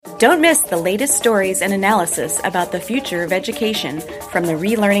Don't miss the latest stories and analysis about the future of education from the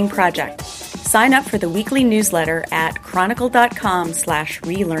Relearning Project. Sign up for the weekly newsletter at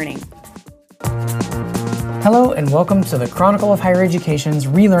chronicle.com/relearning. Hello and welcome to the Chronicle of Higher Education's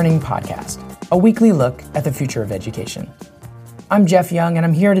Relearning Podcast, a weekly look at the future of education. I'm Jeff Young, and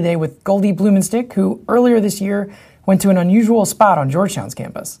I'm here today with Goldie Blumenstick, who earlier this year went to an unusual spot on Georgetown's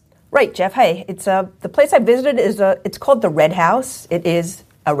campus. Right, Jeff. Hey, it's the place I visited it's called the Red House. It is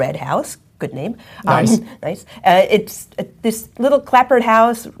a red house. Good name. Nice. Nice. It's this little clapboard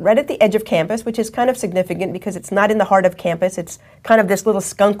house right at the edge of campus, which is kind of significant because it's not in the heart of campus. It's kind of this little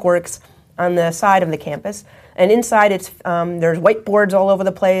skunk works on the side of the campus. And inside, there's whiteboards all over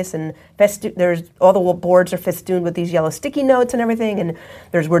the place, and there's all the boards are festooned with these yellow sticky notes and everything. And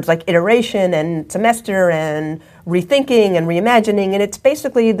there's words like iteration and semester and rethinking and reimagining. And it's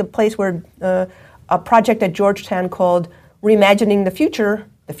basically the place where a project at Georgetown called Reimagining the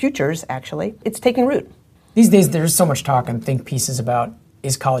Futures, actually, it's taking root. These days, there's so much talk and think pieces about,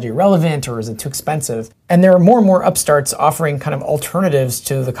 is college irrelevant or is it too expensive? And there are more and more upstarts offering kind of alternatives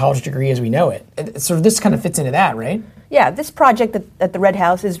to the college degree as we know it. So this kind of fits into that, right? Yeah, this project at the Red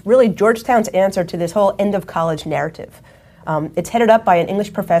House is really Georgetown's answer to this whole end of college narrative. It's headed up by an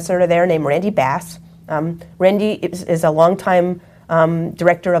English professor there named Randy Bass. Randy is a longtime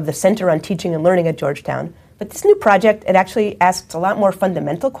director of the Center on Teaching and Learning at Georgetown. But this new project, it actually asks a lot more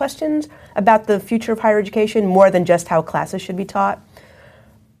fundamental questions about the future of higher education, more than just how classes should be taught.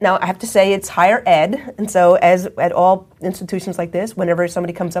 Now, I have to say it's higher ed, and so as at all institutions like this, whenever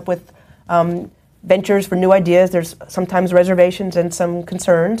somebody comes up with ventures for new ideas, there's sometimes reservations and some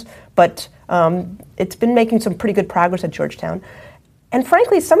concerns, but it's been making some pretty good progress at Georgetown. And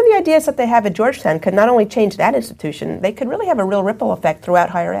frankly, some of the ideas that they have at Georgetown could not only change that institution, they could really have a real ripple effect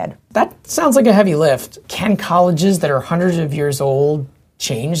throughout higher ed. That sounds like a heavy lift. Can colleges that are hundreds of years old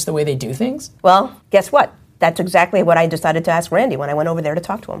change the way they do things? Well, guess what? That's exactly what I decided to ask Randy when I went over there to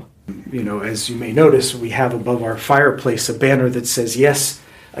talk to him. You know, as you may notice, we have above our fireplace a banner that says, yes,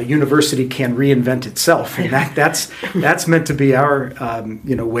 a university can reinvent itself. And that's meant to be our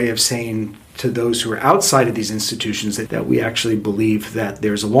way of saying to those who are outside of these institutions that we actually believe that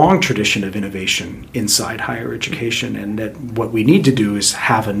there's a long tradition of innovation inside higher education, and that what we need to do is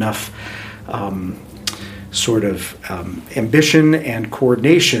have enough ambition and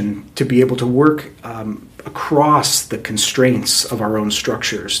coordination to be able to work across the constraints of our own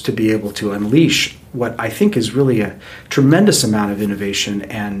structures to be able to unleash what I think is really a tremendous amount of innovation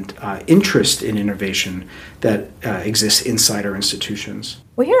and interest in innovation that exists inside our institutions.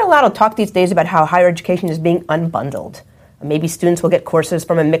 We hear a lot of talk these days about how higher education is being unbundled. Maybe students will get courses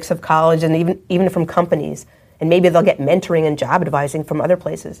from a mix of college and even from companies, and maybe they'll get mentoring and job advising from other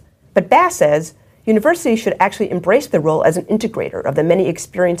places. But Bass says universities should actually embrace the role as an integrator of the many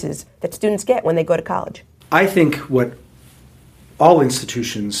experiences that students get when they go to college. I think what all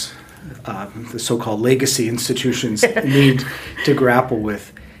institutions, the so-called legacy institutions, need to grapple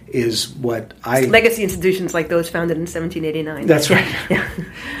with is what legacy institutions like those founded in 1789. That's right.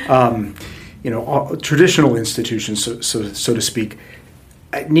 Traditional institutions, so to speak,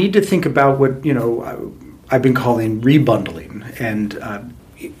 need to think about what I've been calling rebundling. And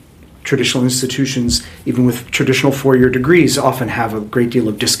traditional institutions, even with traditional four-year degrees, often have a great deal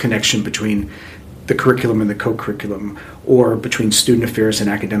of disconnection between the curriculum and the co-curriculum, or between student affairs and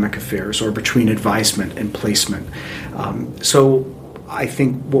academic affairs, or between advisement and placement. So I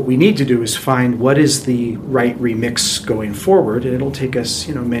think what we need to do is find what is the right remix going forward, and it'll take us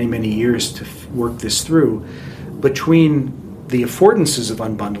many, many years to work this through, between the affordances of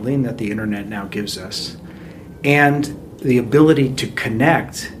unbundling that the internet now gives us and the ability to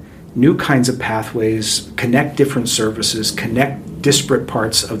connect new kinds of pathways, connect different services, connect disparate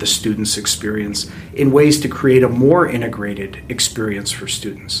parts of the student's experience in ways to create a more integrated experience for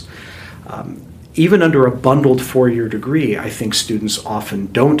students. Even under a bundled four-year degree, I think students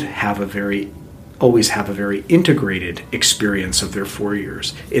often don't always have a very integrated experience of their 4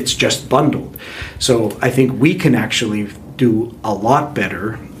 years. It's just bundled. So I think we can actually do a lot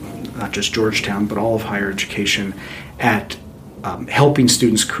better, not just Georgetown, but all of higher education, at helping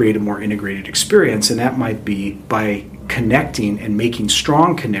students create a more integrated experience, and that might be by connecting and making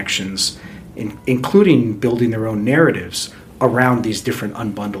strong connections, including building their own narratives around these different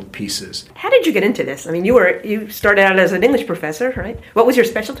unbundled pieces. How did you get into this? I mean, you started out as an English professor, right? What was your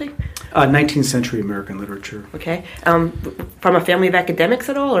specialty? 19th century American literature. Okay. From a family of academics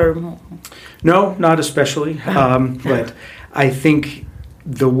at all, or? No, not especially. But I think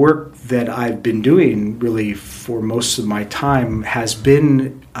the work that I've been doing really for most of my time has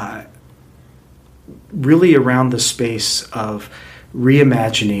been really around the space of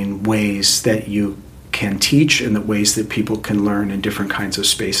reimagining ways that you can teach and the ways that people can learn in different kinds of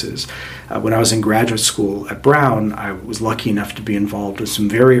spaces. When I was in graduate school at Brown, I was lucky enough to be involved with some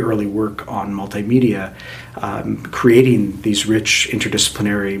very early work on multimedia, creating these rich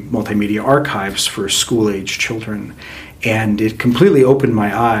interdisciplinary multimedia archives for school-age children. And it completely opened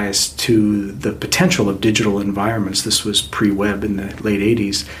my eyes to the potential of digital environments. This was pre-web in the late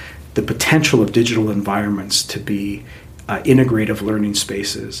 80s. The potential of digital environments to be integrative learning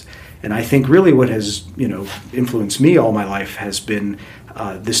spaces. And I think really what has influenced me all my life has been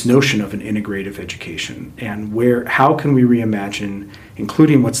this notion of an integrative education, and how can we reimagine,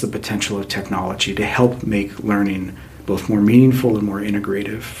 including what's the potential of technology to help make learning both more meaningful and more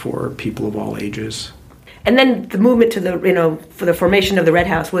integrative for people of all ages. And then the movement to for the formation of the Red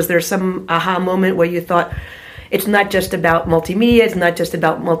House, was there some aha moment where you thought, it's not just about multimedia, it's not just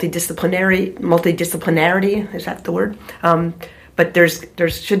about multidisciplinarity, is that the word? But there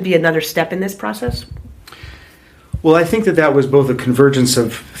should be another step in this process? Well, I think that was both a convergence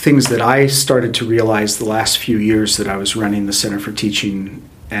of things that I started to realize the last few years that I was running the Center for Teaching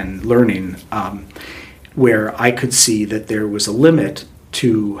and Learning, where I could see that there was a limit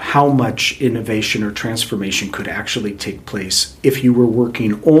to how much innovation or transformation could actually take place if you were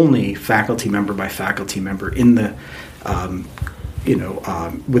working only faculty member by faculty member in the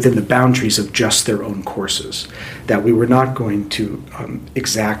within the boundaries of just their own courses, that we were not going to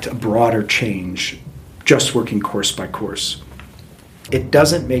exact a broader change just working course by course. It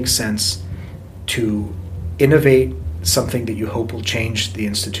doesn't make sense to innovate something that you hope will change the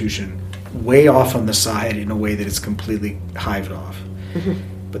institution way off on the side in a way that it's completely hived off.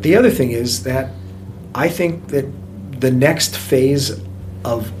 Mm-hmm. But the other thing is that I think that the next phase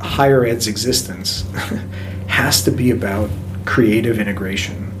of higher ed's existence has to be about creative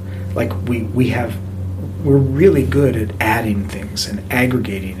integration. Like we're really good at adding things and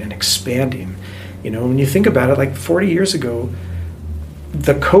aggregating and expanding. When you think about it, like 40 years ago,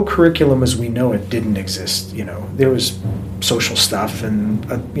 the co-curriculum as we know it didn't exist. There was social stuff and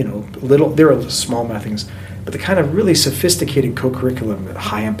there were small amount of things, but the kind of really sophisticated co-curriculum,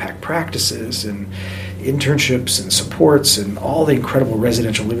 high impact practices and internships and supports and all the incredible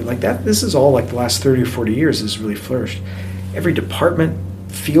residential living like that, this is all like the last 30 or 40 years has really flourished. Every department,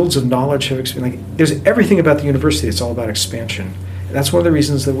 fields of knowledge have expanded. There's everything about the university. It's all about expansion. And that's one of the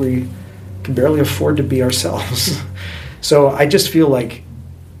reasons that we can barely afford to be ourselves. So I just feel like,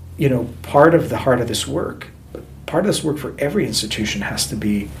 part of the heart of this work, part of this work for every institution has to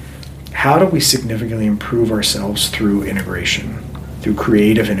be, how do we significantly improve ourselves through integration, through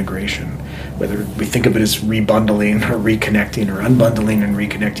creative integration, whether we think of it as rebundling or reconnecting or unbundling and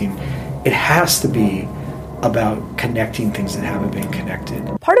reconnecting. It has to be about connecting things that haven't been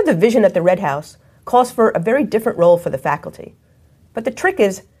connected. Part of the vision at the Red House calls for a very different role for the faculty. But the trick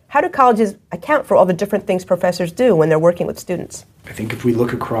is, how do colleges account for all the different things professors do when they're working with students? I think if we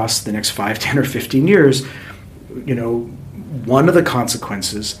look across the next 5, 10, or 15 years, one of the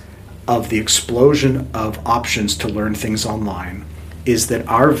consequences of the explosion of options to learn things online is that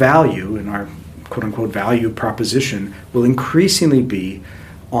our value and our quote-unquote value proposition will increasingly be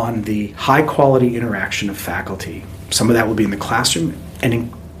on the high-quality interaction of faculty. Some of that will be in the classroom, and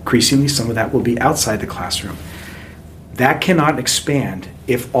increasingly some of that will be outside the classroom. That cannot expand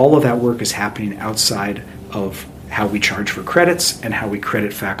if all of that work is happening outside of how we charge for credits and how we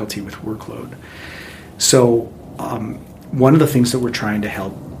credit faculty with workload. So one of the things that we're trying to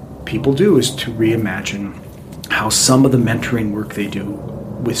help people do is to reimagine how some of the mentoring work they do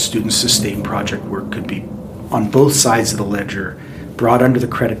with student sustained project work could be on both sides of the ledger, brought under the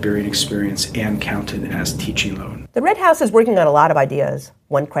credit-bearing experience and counted as teaching load. The Red House is working on a lot of ideas: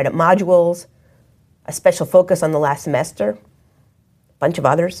 1-credit modules, a special focus on the last semester, a bunch of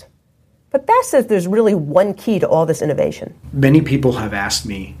others. But Bass says there's really one key to all this innovation. Many people have asked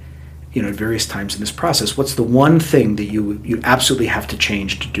me, at various times in this process, what's the one thing that you absolutely have to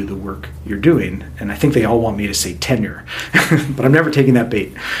change to do the work you're doing? And I think they all want me to say tenure, but I'm never taking that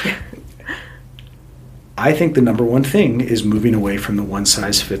bait. I think the number one thing is moving away from the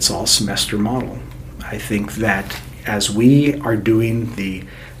one-size-fits-all semester model. I think that as we are doing the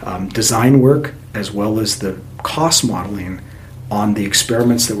design work as well as the cost modeling on the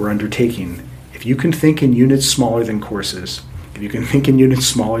experiments that we're undertaking, if you can think in units smaller than courses, if you can think in units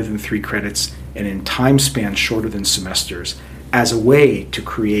smaller than 3 credits and in time spans shorter than semesters as a way to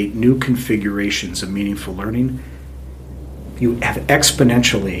create new configurations of meaningful learning, you have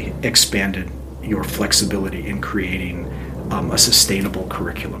exponentially expanded your flexibility in creating a sustainable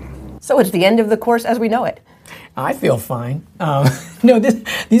curriculum. So it's the end of the course as we know it. I feel fine.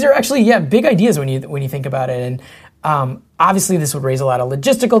 These are actually big ideas when you think about it, and Obviously, this would raise a lot of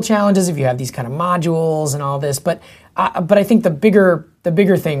logistical challenges if you have these kind of modules and all this, but I think the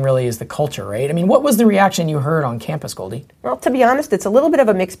bigger thing really is the culture, right? I mean, what was the reaction you heard on campus, Goldie? Well, to be honest, it's a little bit of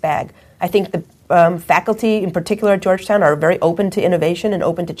a mixed bag. I think the faculty, in particular at Georgetown, are very open to innovation and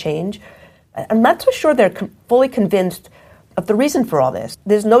open to change. I'm not so sure they're fully convinced of the reason for all this.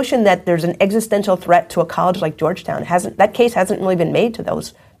 This notion that there's an existential threat to a college like Georgetown, that case hasn't really been made to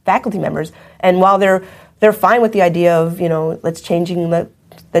those faculty members. And while they're fine with the idea of, let's change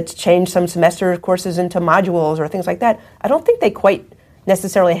some semester courses into modules or things like that, I don't think they quite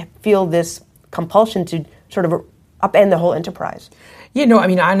necessarily feel this compulsion to sort of upend the whole enterprise. Yeah, no, I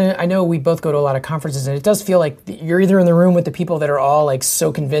mean, I know we both go to a lot of conferences, and it does feel like you're either in the room with the people that are all like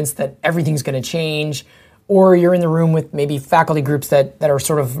so convinced that everything's going to change, or you're in the room with maybe faculty groups that are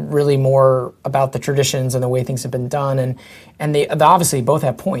sort of really more about the traditions and the way things have been done, and they obviously both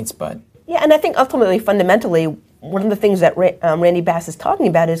have points, but... Yeah, and I think ultimately, fundamentally, one of the things that Randy Bass is talking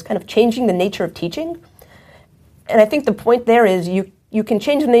about is kind of changing the nature of teaching. And I think the point there is you can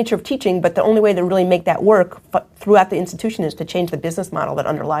change the nature of teaching, but the only way to really make that work throughout the institution is to change the business model that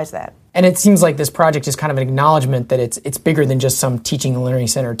underlies that. And it seems like this project is kind of an acknowledgement that it's bigger than just some teaching and learning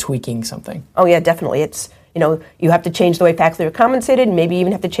center tweaking something. Oh yeah, definitely. It's, you have to change the way faculty are compensated, and maybe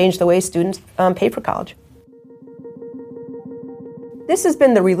even have to change the way students pay for college. This has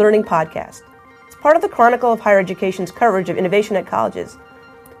been the Relearning Podcast. It's part of the Chronicle of Higher Education's coverage of innovation at colleges.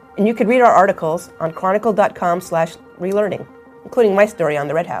 And you can read our articles on chronicle.com/relearning, including my story on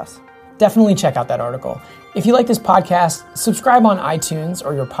the Red House. Definitely check out that article. If you like this podcast, subscribe on iTunes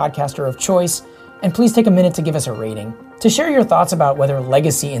or your podcaster of choice, and please take a minute to give us a rating. To share your thoughts about whether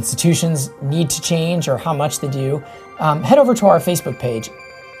legacy institutions need to change or how much they do, head over to our Facebook page,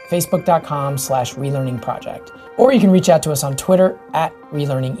 facebook.com/relearningproject. Or you can reach out to us on Twitter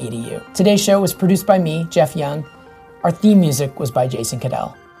 @relearningedu. Today's show was produced by me, Jeff Young. Our theme music was by Jason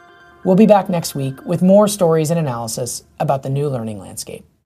Cadell. We'll be back next week with more stories and analysis about the new learning landscape.